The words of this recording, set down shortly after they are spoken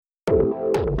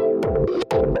Welcome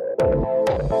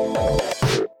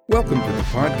to the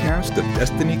podcast of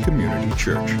Destiny Community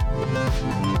Church.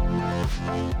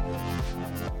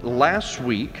 Last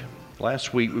week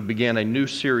we began a new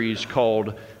series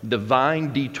called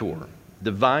Divine Detour.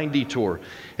 Divine Detour.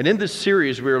 And in this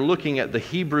series, we are looking at the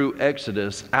Hebrew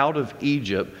Exodus out of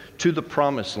Egypt to the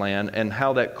Promised Land and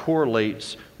how that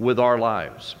correlates with our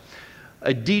lives.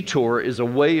 A detour is a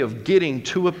way of getting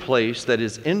to a place that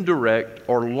is indirect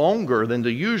or longer than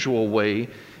the usual way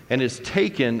and is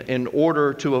taken in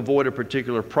order to avoid a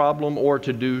particular problem or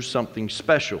to do something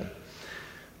special.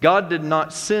 God did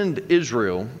not send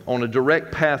Israel on a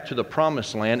direct path to the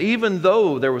Promised Land, even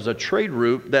though there was a trade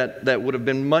route that would have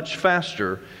been much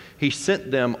faster. He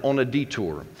sent them on a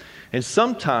detour. And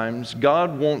sometimes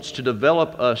God wants to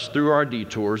develop us through our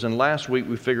detours, and last week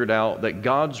we figured out that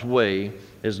God's way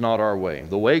is not our way.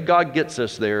 The way God gets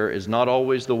us there is not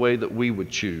always the way that we would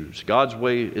choose. God's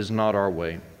way is not our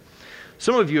way.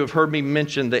 Some of you have heard me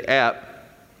mention the app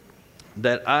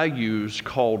that I use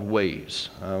called Waze.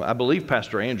 I believe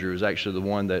Pastor Andrew is actually the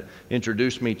one that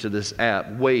introduced me to this app,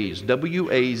 Waze,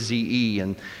 W-A-Z-E.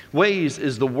 And Waze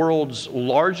is the world's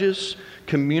largest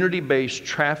community-based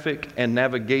traffic and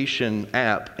navigation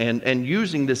app. And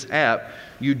using this app,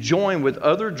 you join with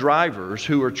other drivers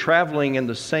who are traveling in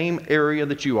the same area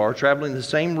that you are, traveling the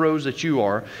same roads that you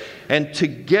are, and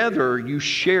together you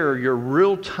share your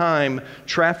real-time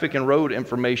traffic and road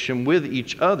information with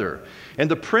each other. And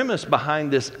the premise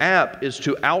behind this app is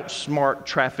to outsmart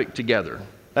traffic together.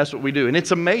 That's what we do. And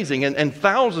it's amazing. And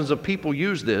thousands of people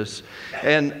use this.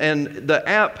 And the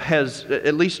app has,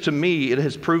 at least to me, it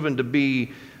has proven to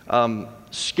be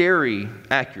scary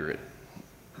accurate.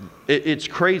 It's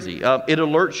crazy. It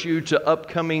alerts you to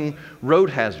upcoming road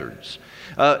hazards.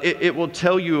 It will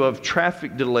tell you of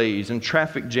traffic delays and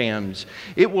traffic jams.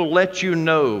 It will let you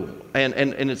know, and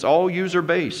it's all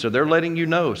user-based, so they're letting you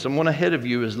know. Someone ahead of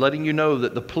you is letting you know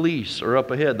that the police are up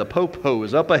ahead, the popo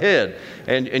is up ahead,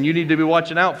 and you need to be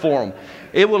watching out for them.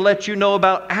 It will let you know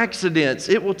about accidents.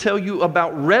 It will tell you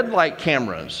about red light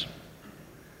cameras.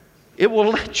 It will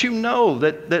let you know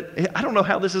that I don't know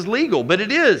how this is legal, but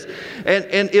it is.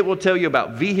 And it will tell you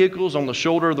about vehicles on the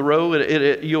shoulder of the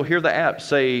road. You'll hear the app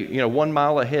say, 1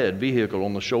 mile ahead, vehicle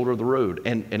on the shoulder of the road.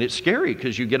 And it's scary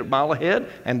because you get a mile ahead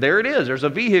and there it is. There's a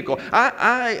vehicle.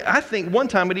 I think one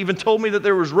time it even told me that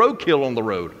there was roadkill on the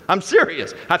road. I'm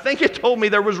serious. I think it told me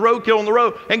there was roadkill on the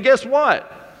road. And guess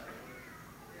what?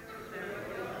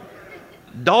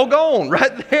 Doggone,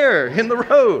 right there in the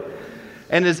road.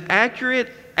 And as accurate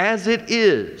as it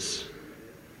is,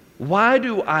 why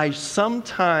do I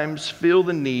sometimes feel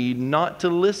the need not to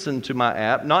listen to my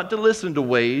app, not to listen to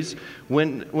Waze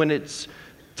when it's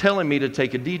telling me to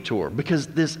take a detour? Because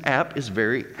this app is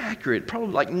very accurate.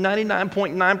 Probably like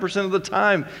 99.9% of the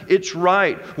time, it's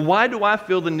right. Why do I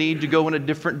feel the need to go in a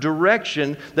different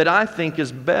direction that I think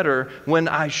is better when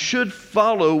I should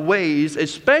follow Waze,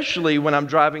 especially when I'm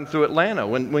driving through Atlanta?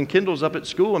 When Kendall's up at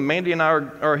school and Mandy and I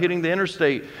are hitting the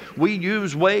interstate, we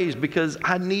use Waze because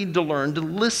I need to learn to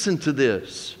listen to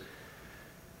this.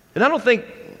 And I don't think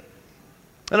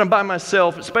that I'm by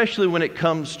myself, especially when it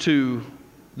comes to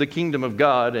the kingdom of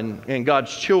God and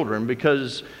God's children,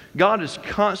 because God is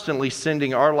constantly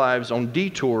sending our lives on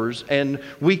detours, and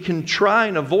we can try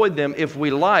and avoid them if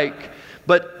we like,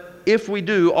 but if we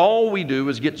do, all we do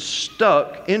is get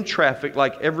stuck in traffic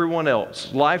like everyone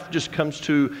else. Life just comes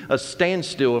to a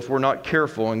standstill if we're not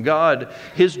careful. And God,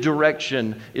 His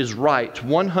direction is right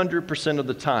 100% of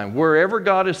the time. Wherever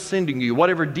God is sending you,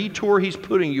 whatever detour He's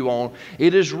putting you on,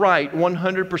 it is right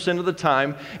 100% of the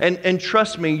time. And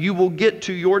trust me, you will get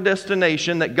to your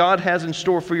destination that God has in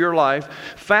store for your life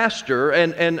faster.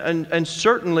 And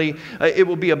certainly it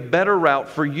will be a better route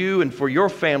for you and for your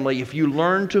family if you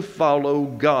learn to follow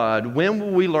God. When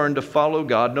will we learn to follow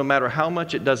God, no matter how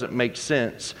much it doesn't make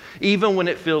sense? Even when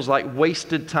it feels like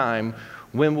wasted time,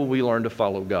 when will we learn to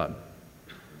follow God?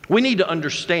 We need to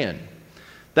understand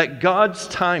that God's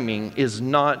timing is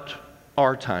not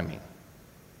our timing.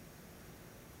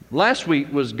 Last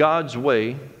week was God's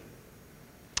way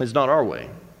is not our way.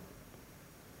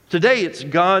 Today it's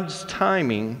God's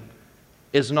timing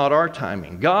is not our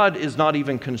timing. God is not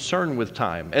even concerned with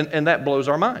time, and that blows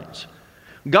our minds.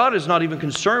 God is not even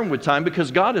concerned with time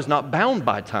because God is not bound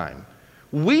by time.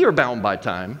 We are bound by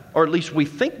time, or at least we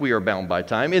think we are bound by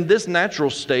time in this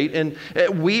natural state, and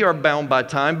we are bound by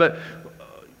time, but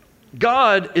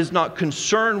God is not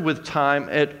concerned with time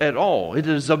at all. It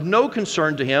is of no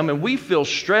concern to Him, and we feel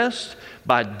stressed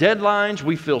by deadlines,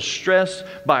 we feel stressed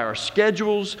by our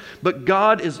schedules, but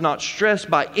God is not stressed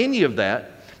by any of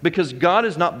that because God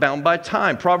is not bound by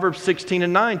time. Proverbs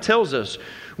 16:9 tells us,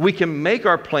 We can make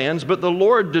our plans, but the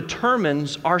Lord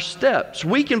determines our steps.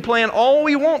 We can plan all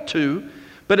we want to,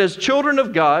 but as children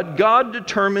of God, God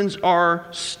determines our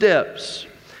steps.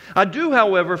 I do,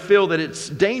 however, feel that it's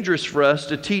dangerous for us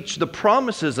to teach the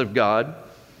promises of God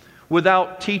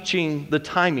without teaching the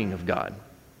timing of God.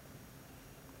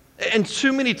 And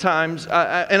too many times,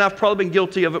 and I've probably been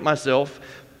guilty of it myself,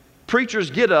 preachers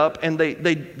get up and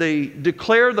they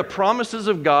declare the promises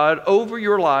of God over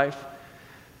your life,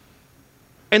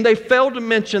 and they fail to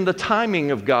mention the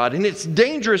timing of God. And it's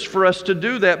dangerous for us to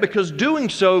do that because doing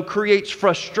so creates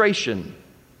frustration.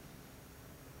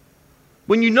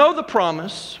 When you know the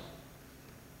promise,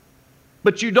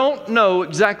 but you don't know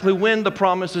exactly when the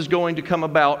promise is going to come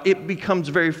about, it becomes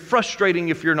very frustrating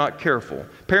if you're not careful.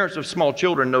 Parents of small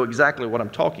children know exactly what I'm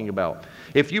talking about.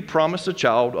 If you promise a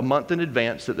child a month in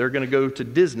advance that they're going to go to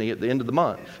Disney at the end of the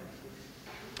month,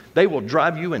 they will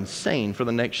drive you insane for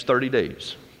the next 30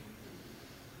 days.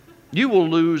 You will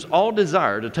lose all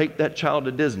desire to take that child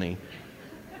to Disney.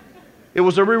 It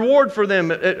was a reward for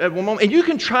them at one moment. And you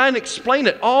can try and explain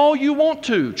it all you want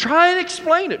to. Try and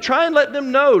explain it. Try and let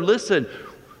them know, listen,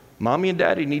 Mommy and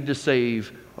Daddy need to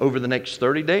save over the next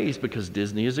 30 days because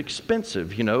Disney is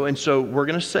expensive, and so we're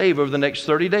going to save over the next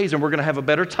 30 days, and we're going to have a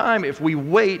better time if we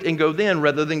wait and go then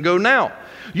rather than go now.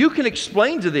 You can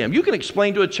explain to them. You can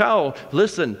explain to a child,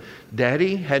 listen,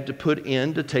 Daddy had to put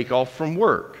in to take off from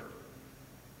work.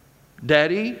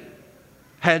 Daddy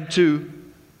had to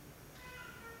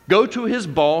go to his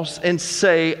boss and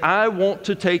say, I want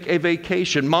to take a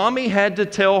vacation. Mommy had to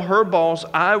tell her boss,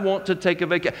 I want to take a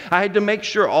vacation. I had to make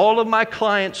sure all of my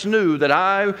clients knew that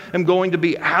I am going to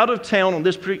be out of town on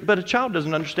this, but a child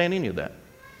doesn't understand any of that.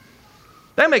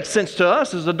 That makes sense to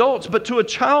us as adults, but to a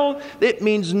child, it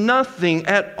means nothing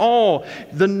at all.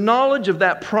 The knowledge of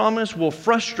that promise will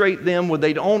frustrate them when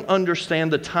they don't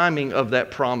understand the timing of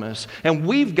that promise. And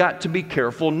we've got to be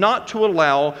careful not to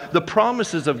allow the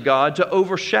promises of God to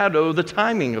overshadow the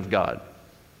timing of God.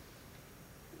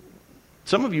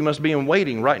 Some of you must be in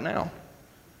waiting right now.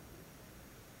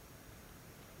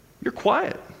 You're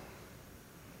quiet.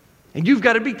 And you've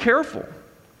got to be careful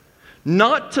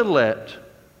not to let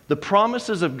the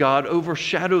promises of God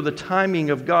overshadow the timing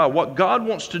of God. What God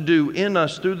wants to do in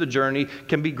us through the journey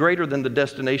can be greater than the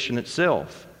destination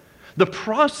itself. The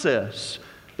process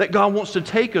that God wants to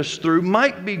take us through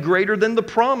might be greater than the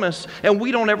promise, and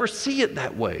we don't ever see it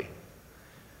that way.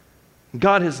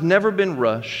 God has never been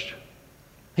rushed.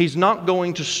 He's not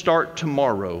going to start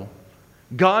tomorrow.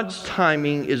 God's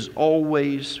timing is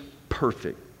always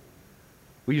perfect.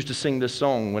 We used to sing this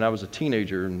song when I was a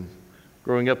teenager and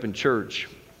growing up in church.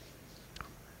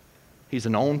 He's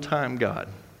an on-time God.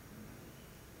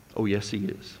 Oh, yes, He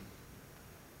is.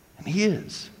 And He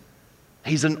is.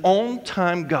 He's an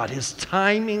on-time God. His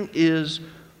timing is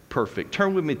perfect.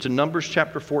 Turn with me to Numbers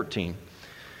chapter 14.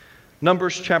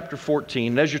 Numbers chapter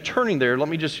 14. And as you're turning there, let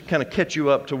me just kind of catch you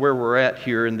up to where we're at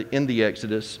here in the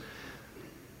Exodus.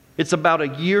 It's about a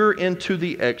year into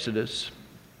the Exodus.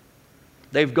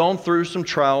 They've gone through some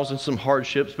trials and some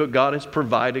hardships, but God has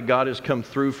provided, God has come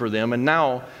through for them, and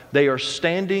now they are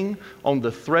standing on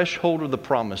the threshold of the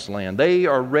promised land. They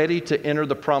are ready to enter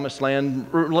the promised land.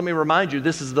 Let me remind you,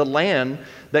 this is the land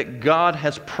that God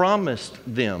has promised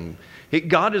them.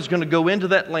 God is going to go into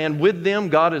that land with them.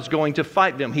 God is going to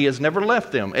fight them. He has never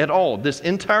left them at all. This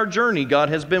entire journey, God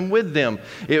has been with them.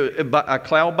 A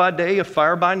cloud by day, a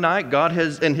fire by night. God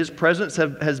has, and His presence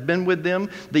has been with them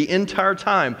the entire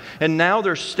time. And now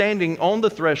they're standing on the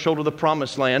threshold of the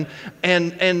promised land.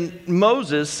 And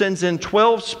Moses sends in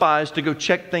 12 spies to go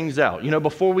check things out.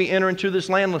 Before we enter into this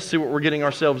land, let's see what we're getting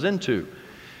ourselves into.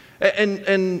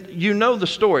 And you know the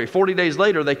story. 40 days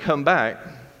later, they come back,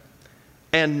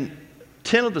 and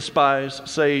 10 of the spies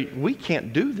say, we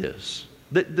can't do this.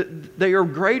 They are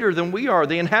greater than we are.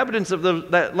 The inhabitants of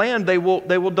that land, they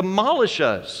will demolish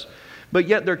us. But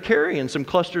yet they're carrying some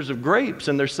clusters of grapes,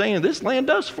 and they're saying, this land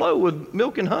does flow with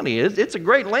milk and honey. It's a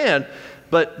great land,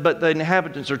 but the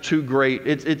inhabitants are too great.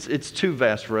 It's too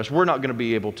vast for us. We're not going to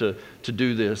be able to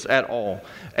do this at all.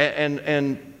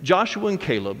 And Joshua and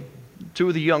Caleb, two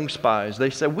of the young spies, they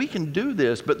said, we can do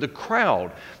this, but the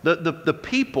crowd, the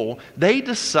people, they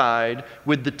decide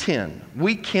with the 10,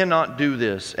 we cannot do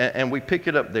this. And we pick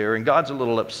it up there, and God's a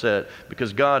little upset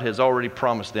because God has already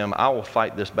promised them, I will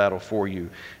fight this battle for you.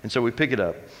 And so we pick it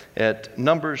up at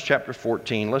Numbers chapter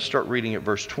 14. Let's start reading at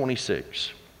verse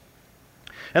 26.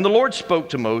 And the Lord spoke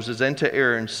to Moses and to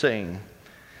Aaron, saying,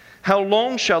 how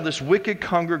long shall this wicked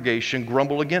congregation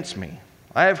grumble against me?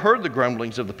 I have heard the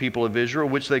grumblings of the people of Israel,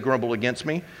 which they grumble against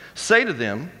me. Say to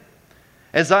them,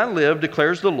 as I live,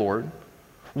 declares the Lord,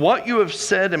 What you have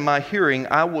said in my hearing,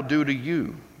 I will do to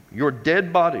you. Your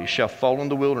dead bodies shall fall in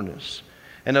the wilderness.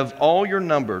 And of all your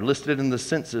number listed in the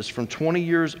census from 20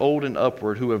 years old and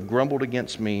upward who have grumbled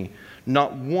against me,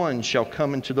 not one shall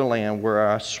come into the land where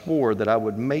I swore that I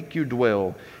would make you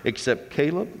dwell, except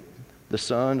Caleb, the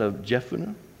son of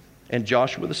Jephunneh, and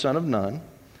Joshua, the son of Nun.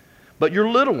 But your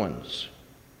little ones,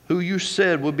 who you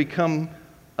said would become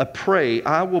a prey,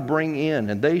 I will bring in,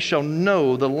 and they shall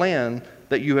know the land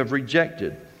that you have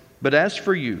rejected. But as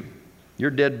for you,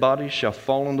 your dead bodies shall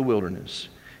fall in the wilderness,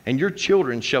 and your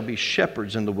children shall be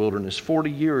shepherds in the wilderness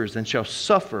 40 years, and shall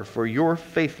suffer for your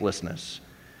faithlessness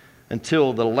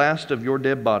until the last of your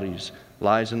dead bodies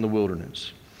lies in the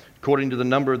wilderness. According to the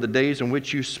number of the days in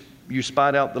which you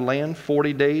spied out the land,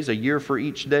 40 days, a year for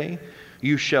each day,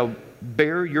 you shall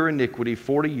bear your iniquity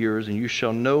 40 years, and you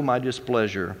shall know my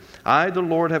displeasure. I, the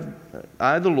Lord,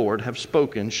 have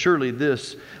spoken. Surely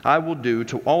this I will do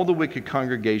to all the wicked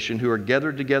congregation who are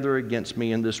gathered together against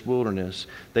me in this wilderness.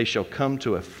 They shall come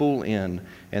to a full end,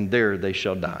 and there they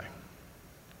shall die.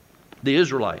 The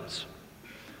Israelites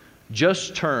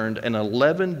just turned an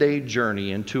 11-day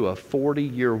journey into a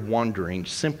 40-year wandering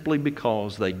simply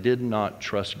because they did not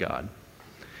trust God.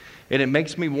 And it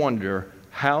makes me wonder,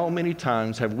 how many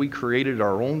times have we created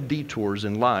our own detours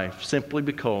in life simply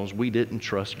because we didn't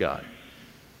trust God?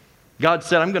 God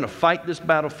said, I'm going to fight this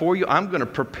battle for you. I'm going to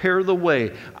prepare the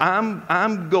way.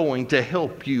 I'm going to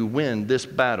help you win this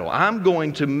battle. I'm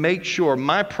going to make sure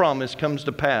my promise comes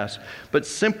to pass. But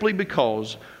simply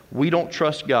because we don't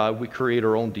trust God, we create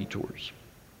our own detours.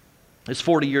 This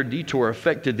 40-year detour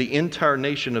affected the entire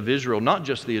nation of Israel, not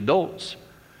just the adults.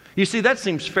 You see, that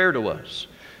seems fair to us.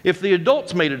 If the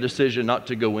adults made a decision not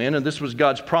to go in, and this was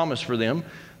God's promise for them,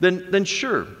 then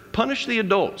sure, punish the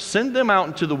adults. Send them out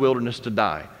into the wilderness to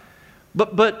die.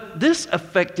 But this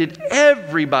affected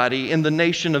everybody in the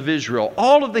nation of Israel.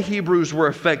 All of the Hebrews were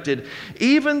affected.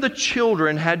 Even the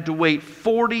children had to wait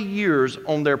 40 years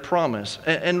on their promise.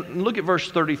 And look at verse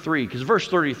 33, because verse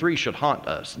 33 should haunt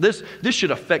us. This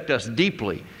should affect us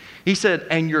deeply. He said,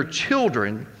 and your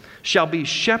children shall be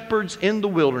shepherds in the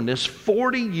wilderness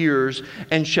 40 years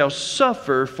and shall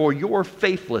suffer for your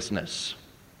faithlessness.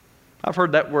 I've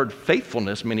heard that word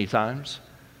faithfulness many times,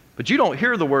 but you don't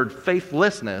hear the word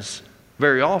faithlessness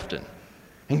very often.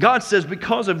 And God says,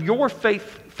 because of your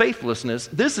faithlessness,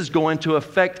 this is going to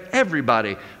affect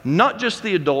everybody, not just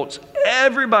the adults.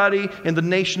 Everybody in the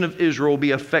nation of Israel will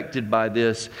be affected by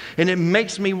this. And it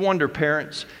makes me wonder,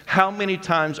 parents, how many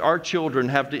times our children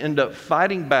have to end up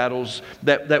fighting battles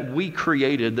that we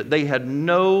created, that they had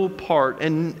no part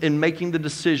in making the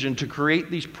decision to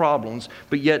create these problems,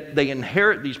 but yet they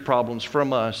inherit these problems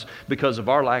from us because of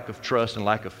our lack of trust and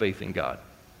lack of faith in God.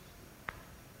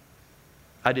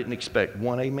 I didn't expect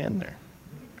one amen there.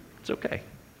 It's okay.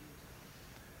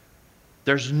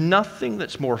 There's nothing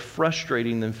that's more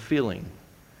frustrating than feeling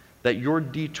that your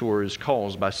detour is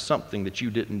caused by something that you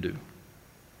didn't do.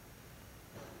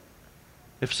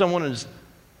 If someone has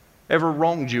ever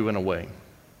wronged you in a way,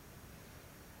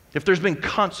 if there's been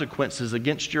consequences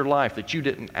against your life that you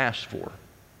didn't ask for,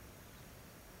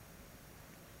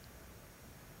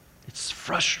 it's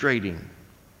frustrating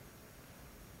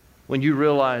when you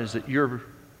realize that you're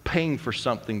paying for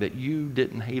something that you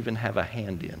didn't even have a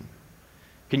hand in.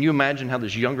 Can you imagine how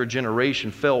this younger generation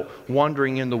felt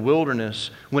wandering in the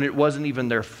wilderness when it wasn't even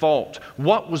their fault?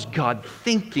 What was God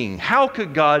thinking? How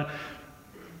could God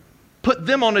put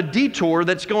them on a detour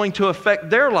that's going to affect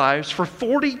their lives for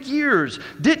 40 years?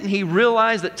 Didn't He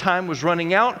realize that time was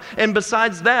running out? And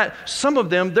besides that, some of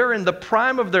them, they're in the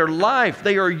prime of their life.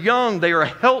 They are young, they are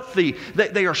healthy,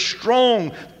 they are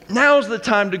strong. Now's the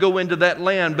time to go into that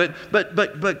land.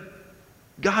 But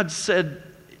God said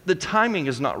the timing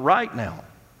is not right now.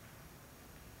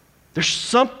 There's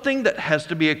something that has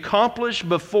to be accomplished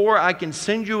before I can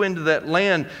send you into that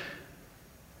land.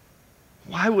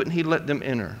 Why wouldn't He let them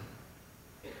enter?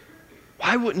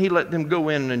 Why wouldn't He let them go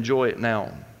in and enjoy it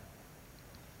now?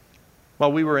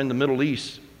 While we were in the Middle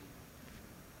East,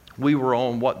 we were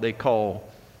on what they call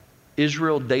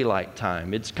Israel Daylight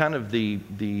Time. It's kind of the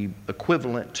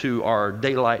equivalent to our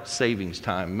daylight savings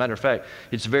time. Matter of fact,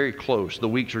 it's very close. The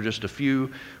weeks are just a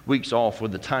few weeks off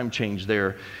with the time change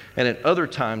there. And at other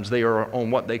times, they are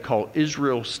on what they call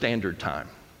Israel Standard Time.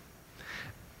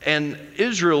 And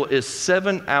Israel is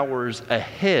 7 hours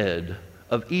ahead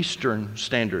of Eastern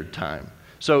Standard Time.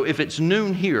 So if it's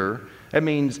noon here, that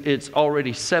means it's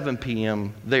already 7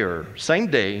 p.m. there. Same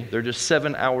day, they're just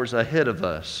 7 hours ahead of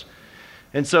us.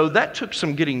 And so that took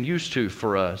some getting used to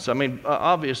for us. I mean,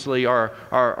 obviously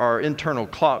our internal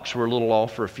clocks were a little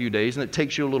off for a few days, and it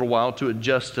takes you a little while to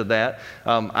adjust to that.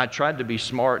 I tried to be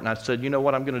smart, and I said, you know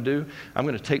what I'm going to do? I'm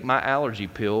going to take my allergy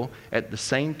pill at the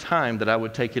same time that I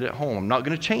would take it at home. I'm not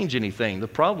going to change anything. The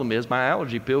problem is my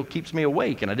allergy pill keeps me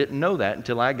awake, and I didn't know that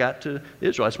until I got to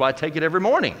Israel. That's why I take it every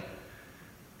morning.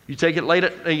 You take it late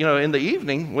at, in the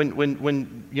evening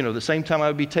when the same time I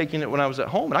would be taking it when I was at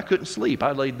home, and I couldn't sleep.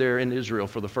 I laid there in Israel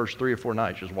for the first 3 or 4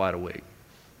 nights just wide awake.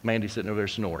 Mandy's sitting over there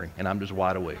snoring, and I'm just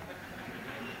wide awake.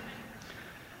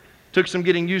 Took some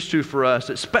getting used to for us,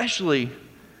 especially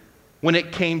when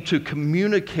it came to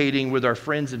communicating with our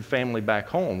friends and family back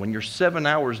home. When you're 7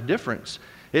 hours difference,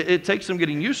 it takes some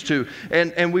getting used to.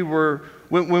 And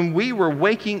when we were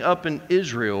waking up in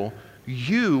Israel,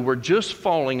 you were just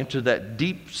falling into that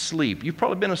deep sleep. You've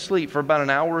probably been asleep for about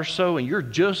an hour or so, and you're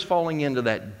just falling into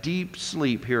that deep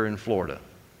sleep here in Florida.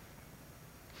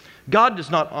 God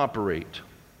does not operate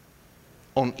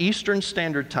on Eastern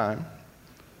Standard Time,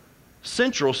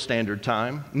 Central Standard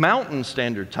Time, Mountain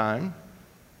Standard Time,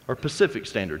 or Pacific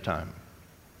Standard Time.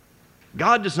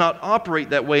 God does not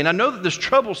operate that way. And I know that this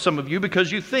troubles some of you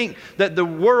because you think that the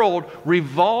world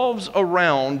revolves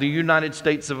around the United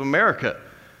States of America.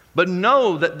 But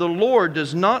know that the Lord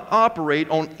does not operate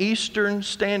on Eastern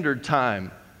Standard Time.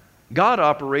 God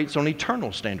operates on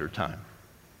Eternal Standard Time.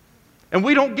 And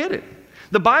we don't get it.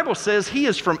 The Bible says He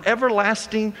is from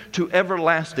everlasting to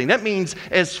everlasting. That means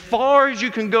as far as you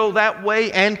can go that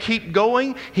way and keep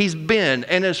going, He's been.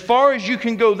 And as far as you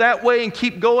can go that way and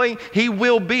keep going, He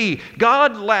will be.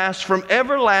 God lasts from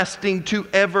everlasting to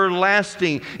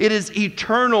everlasting. It is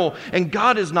eternal. And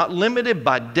God is not limited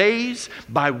by days,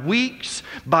 by weeks,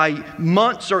 by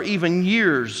months, or even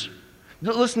years.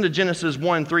 Listen to Genesis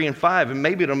 1, 3, and 5, and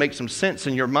maybe it'll make some sense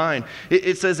in your mind.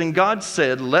 It says, "And God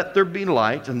said, 'Let there be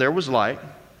light,' and there was light.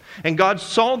 And God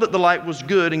saw that the light was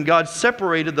good, and God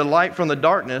separated the light from the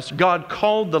darkness. God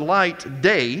called the light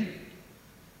day,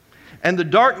 and the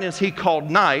darkness He called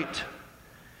night.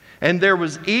 And there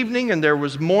was evening and there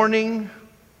was morning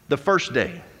the first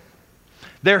day."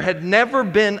 There had never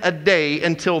been a day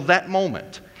until that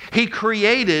moment. He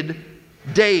created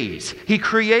days. He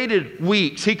created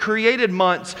weeks. He created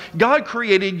months. God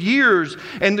created years,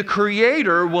 and the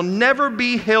Creator will never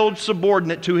be held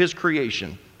subordinate to His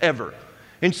creation, ever.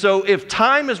 And so if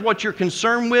time is what you're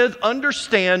concerned with,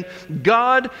 understand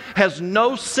God has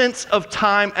no sense of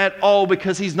time at all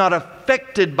because He's not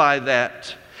affected by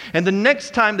that. And the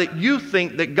next time that you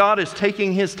think that God is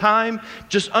taking His time,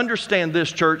 just understand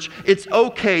this, church. It's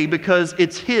okay because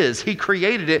it's His. He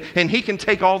created it, and He can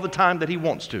take all the time that He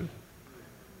wants to.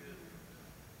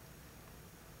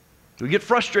 We get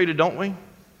frustrated, don't we?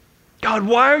 God,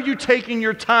 why are you taking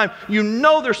your time? You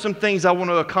know there's some things I want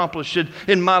to accomplish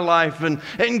in my life.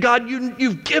 And God,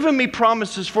 you've given me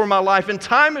promises for my life, and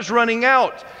time is running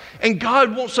out. And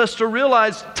God wants us to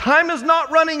realize time is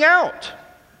not running out.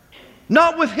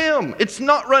 Not with Him. It's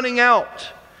not running out.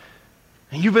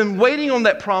 And you've been waiting on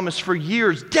that promise for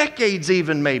years, decades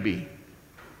even maybe.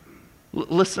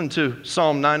 Listen to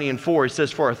Psalm 90 and 4. It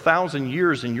says, "For 1,000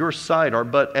 years in your sight are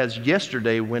but as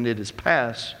yesterday when it is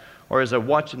past, or as a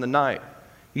watch in the night."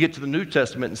 You get to the New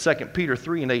Testament, and 2 Peter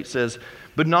 3 and 8 says,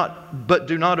 But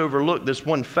do not overlook this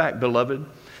one fact, beloved,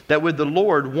 that with the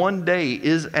Lord 1 day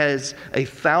is as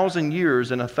 1,000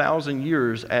 years, and 1,000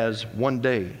 years as 1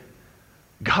 day.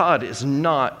 God is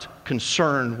not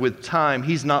concerned with time.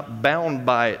 He's not bound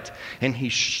by it, and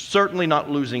He's certainly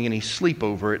not losing any sleep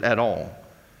over it at all.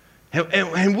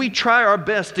 And we try our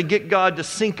best to get God to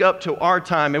sync up to our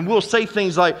time. And we'll say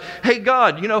things like, "Hey,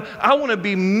 God, I want to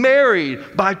be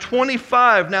married by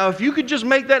 25. Now, if you could just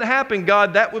make that happen,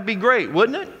 God, that would be great,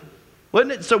 wouldn't it?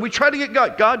 Wouldn't it?" So we try to get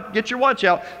God, get your watch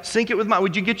out. Sync it with mine.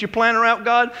 Would you get your planner out,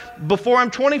 God? Before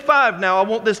I'm 25 now, I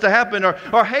want this to happen.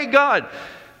 Or hey, God,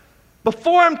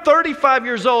 before I'm 35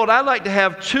 years old, I'd like to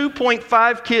have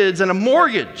 2.5 kids and a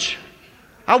mortgage.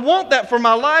 I want that for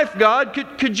my life, God.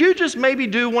 Could you just maybe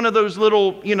do one of those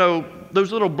little,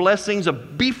 those little blessings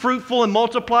of be fruitful and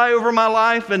multiply over my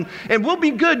life, and we'll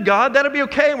be good, God. That'll be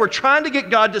okay. And we're trying to get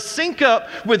God to sync up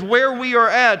with where we are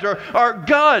at. Or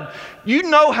God, you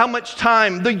know how much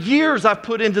time, the years I've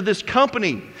put into this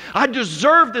company. I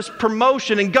deserve this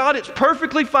promotion. And God, it's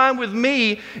perfectly fine with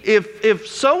me if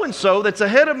so-and-so that's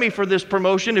ahead of me for this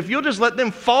promotion, if you'll just let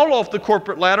them fall off the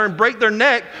corporate ladder and break their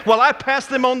neck while I pass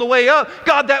them on the way up.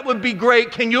 God, that would be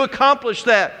great. Can you accomplish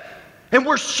that? And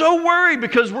we're so worried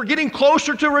because we're getting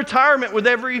closer to retirement with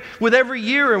every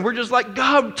year. And we're just like,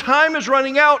 God, time is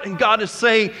running out. And God is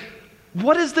saying,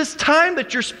 what is this time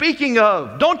that you're speaking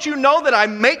of? Don't you know that I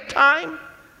make time?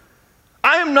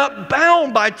 I am not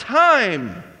bound by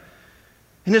time.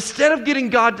 And instead of getting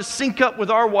God to sync up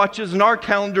with our watches and our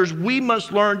calendars, we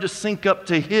must learn to sync up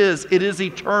to His. It is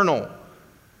eternal.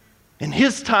 And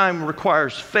His time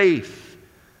requires faith.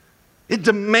 It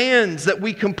demands that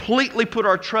we completely put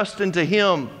our trust into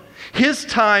Him. His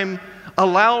time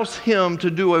allows Him to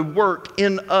do a work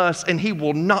in us, and He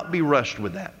will not be rushed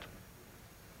with that.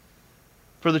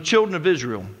 For the children of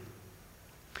Israel,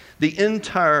 the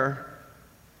entire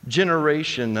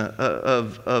generation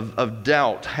of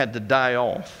doubt had to die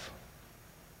off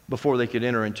before they could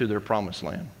enter into their promised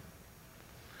land.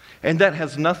 And that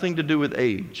has nothing to do with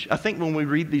age. I think when we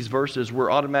read these verses,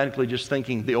 we're automatically just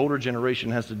thinking the older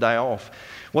generation has to die off.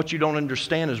 What you don't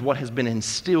understand is what has been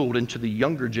instilled into the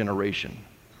younger generation.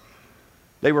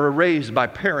 They were raised by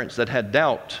parents that had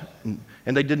doubt,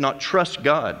 and they did not trust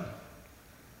God.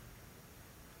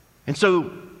 And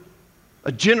so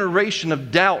a generation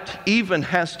of doubt even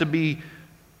has to be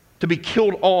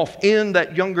killed off in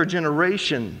that younger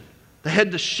generation. They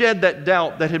had to shed that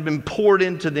doubt that had been poured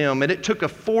into them. And it took a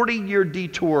 40-year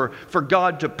detour for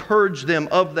God to purge them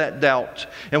of that doubt.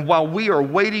 And while we are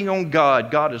waiting on God,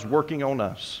 God is working on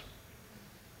us.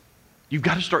 You've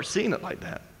got to start seeing it like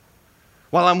that.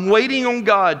 While I'm waiting on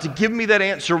God to give me that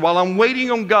answer, while I'm waiting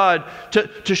on God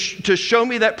to show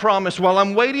me that promise, while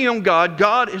I'm waiting on God,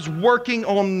 God is working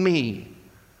on me.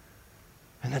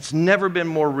 And that's never been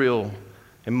more real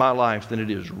in my life than it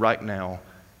is right now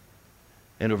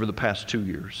and over the past 2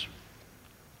 years.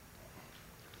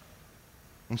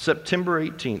 On September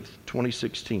 18th,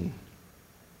 2016,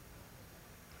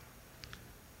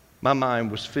 my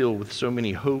mind was filled with so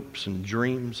many hopes and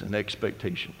dreams and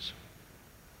expectations.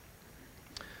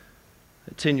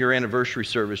 The 10-year anniversary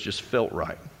service just felt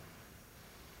right.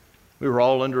 We were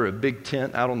all under a big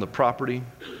tent out on the property.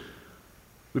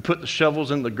 We put the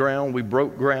shovels in the ground. We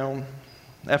broke ground.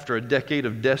 After a decade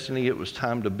of destiny, it was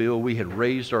time to build. We had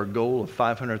raised our goal of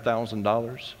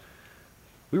 $500,000.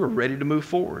 We were ready to move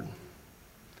forward.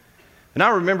 And I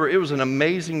remember it was an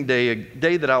amazing day, a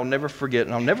day that I'll never forget.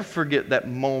 And I'll never forget that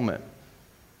moment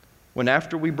when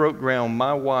after we broke ground,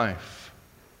 my wife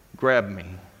grabbed me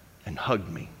and hugged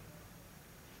me.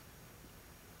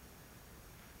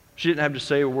 She didn't have to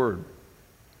say a word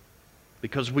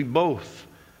because we both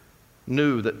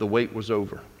knew that the wait was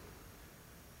over.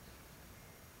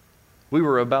 We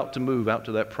were about to move out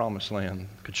to that promised land.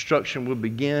 Construction would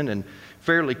begin, and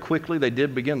fairly quickly they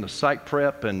did begin the site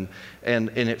prep, and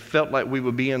it felt like we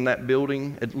would be in that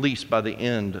building at least by the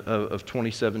end of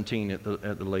 2017 at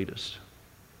the latest.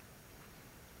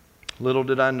 Little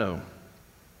did I know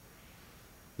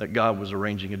that God was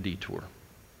arranging a detour.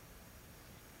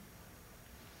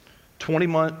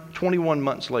 21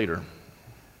 months later,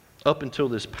 up until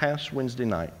this past Wednesday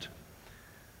night,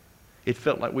 it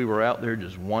felt like we were out there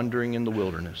just wandering in the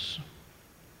wilderness.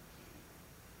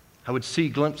 I would see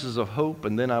glimpses of hope,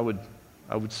 and then I would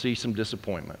see some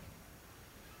disappointment.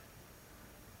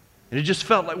 And it just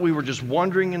felt like we were just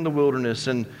wandering in the wilderness.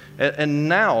 And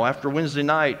now, after Wednesday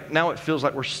night, now it feels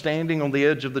like we're standing on the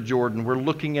edge of the Jordan. We're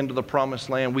looking into the promised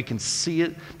land. We can see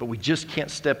it, but we just can't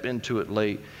step into it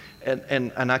late.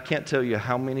 And I can't tell you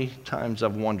how many times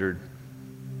I've wondered,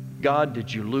 God,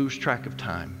 did you lose track of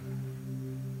time?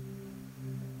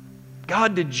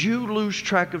 God, did you lose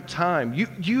track of time?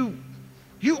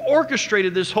 You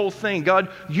orchestrated this whole thing. God,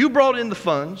 you brought in the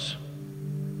funds.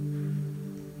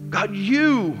 God,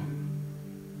 you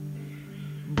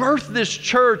birthed this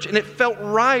church, and it felt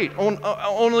right. On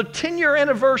a 10-year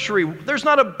anniversary, there's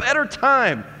not a better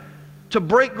time to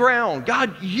break ground.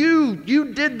 God,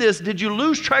 you did this. Did you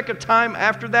lose track of time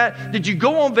after that? Did you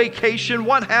go on vacation?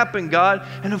 What happened, God?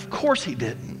 And of course He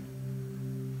didn't.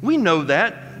 We know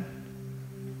that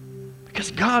because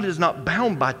God is not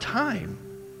bound by time.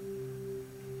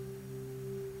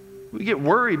 We get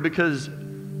worried because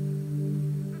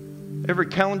every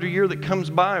calendar year that comes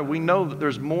by, we know that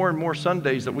there's more and more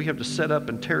Sundays that we have to set up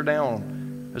and tear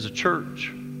down as a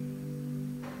church.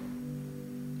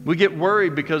 We get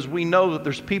worried because we know that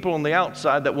there's people on the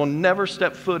outside that will never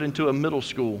step foot into a middle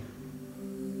school.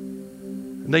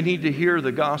 And they need to hear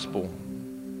the gospel.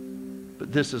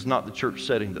 But this is not the church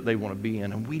setting that they want to be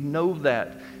in. And we know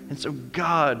that. And so,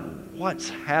 God, what's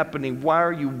happening? Why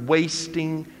are you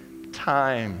wasting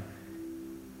time?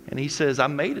 And He says, I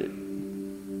made it.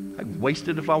 I can waste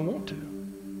it if I want to.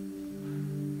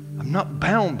 I'm not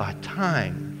bound by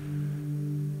time.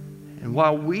 And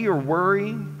while we are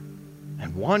worrying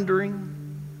and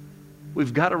wondering,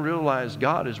 we've got to realize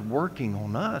God is working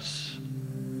on us.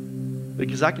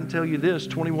 Because I can tell you this,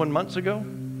 21 months ago,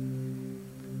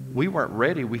 we weren't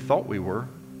ready. We thought we were,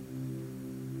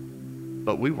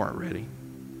 but we weren't ready.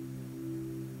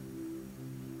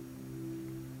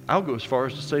 I'll go as far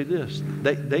as to say this.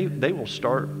 They will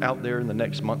start out there in the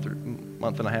next month and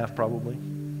a half probably.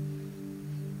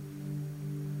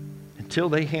 Until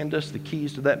they hand us the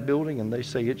keys to that building and they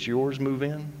say, it's yours, move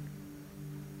in,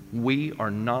 we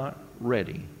are not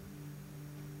ready.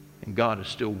 And God is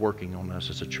still working on us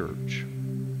as a church.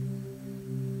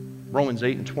 Romans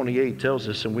 8:28 tells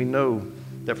us, and we know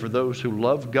that for those who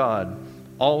love God,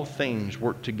 all things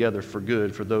work together for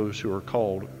good for those who are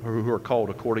called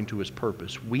according to His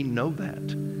purpose. We know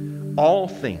that. All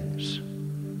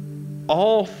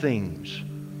things.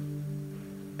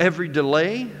 Every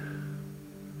delay,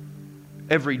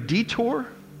 every detour,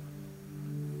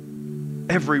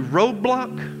 every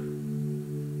roadblock,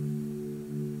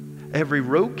 every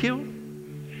roadkill,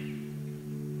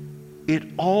 it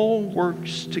all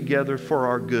works together for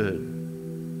our good.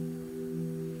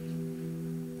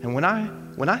 And when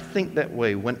I think that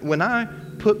way, when I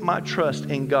put my trust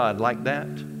in God like that,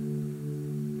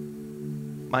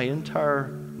 my entire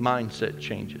mindset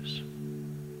changes.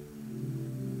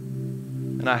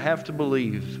 And I have to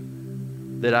believe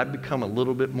that I become a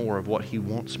little bit more of what He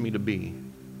wants me to be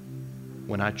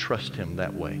when I trust Him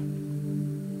that way.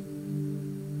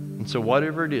 And so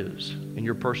whatever it is in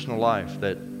your personal life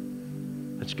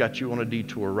that's got you on a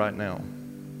detour right now,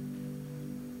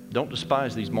 don't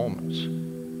despise these moments.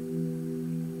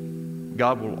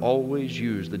 God will always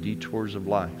use the detours of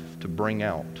life to bring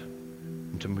out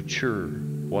and to mature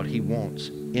what He wants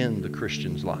in the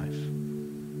Christian's life.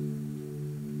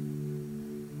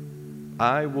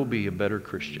 I will be a better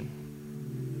Christian,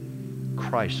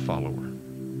 Christ follower,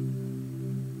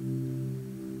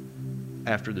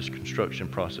 after this construction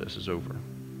process is over.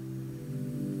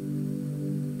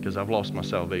 Because I've lost my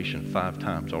salvation 5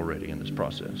 times already in this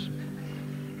process.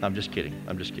 I'm just kidding.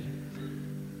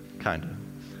 Kind of.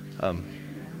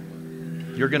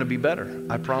 You're going to be better,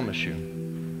 I promise you.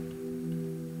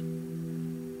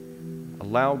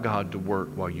 Allow God to work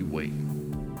while you wait.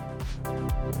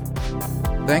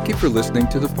 Thank you for listening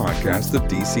to the podcast of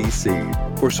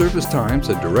DCC. For service times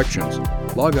and directions,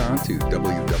 log on to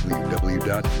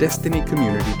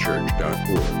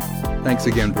www.destinycommunitychurch.org. Thanks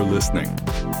again for listening.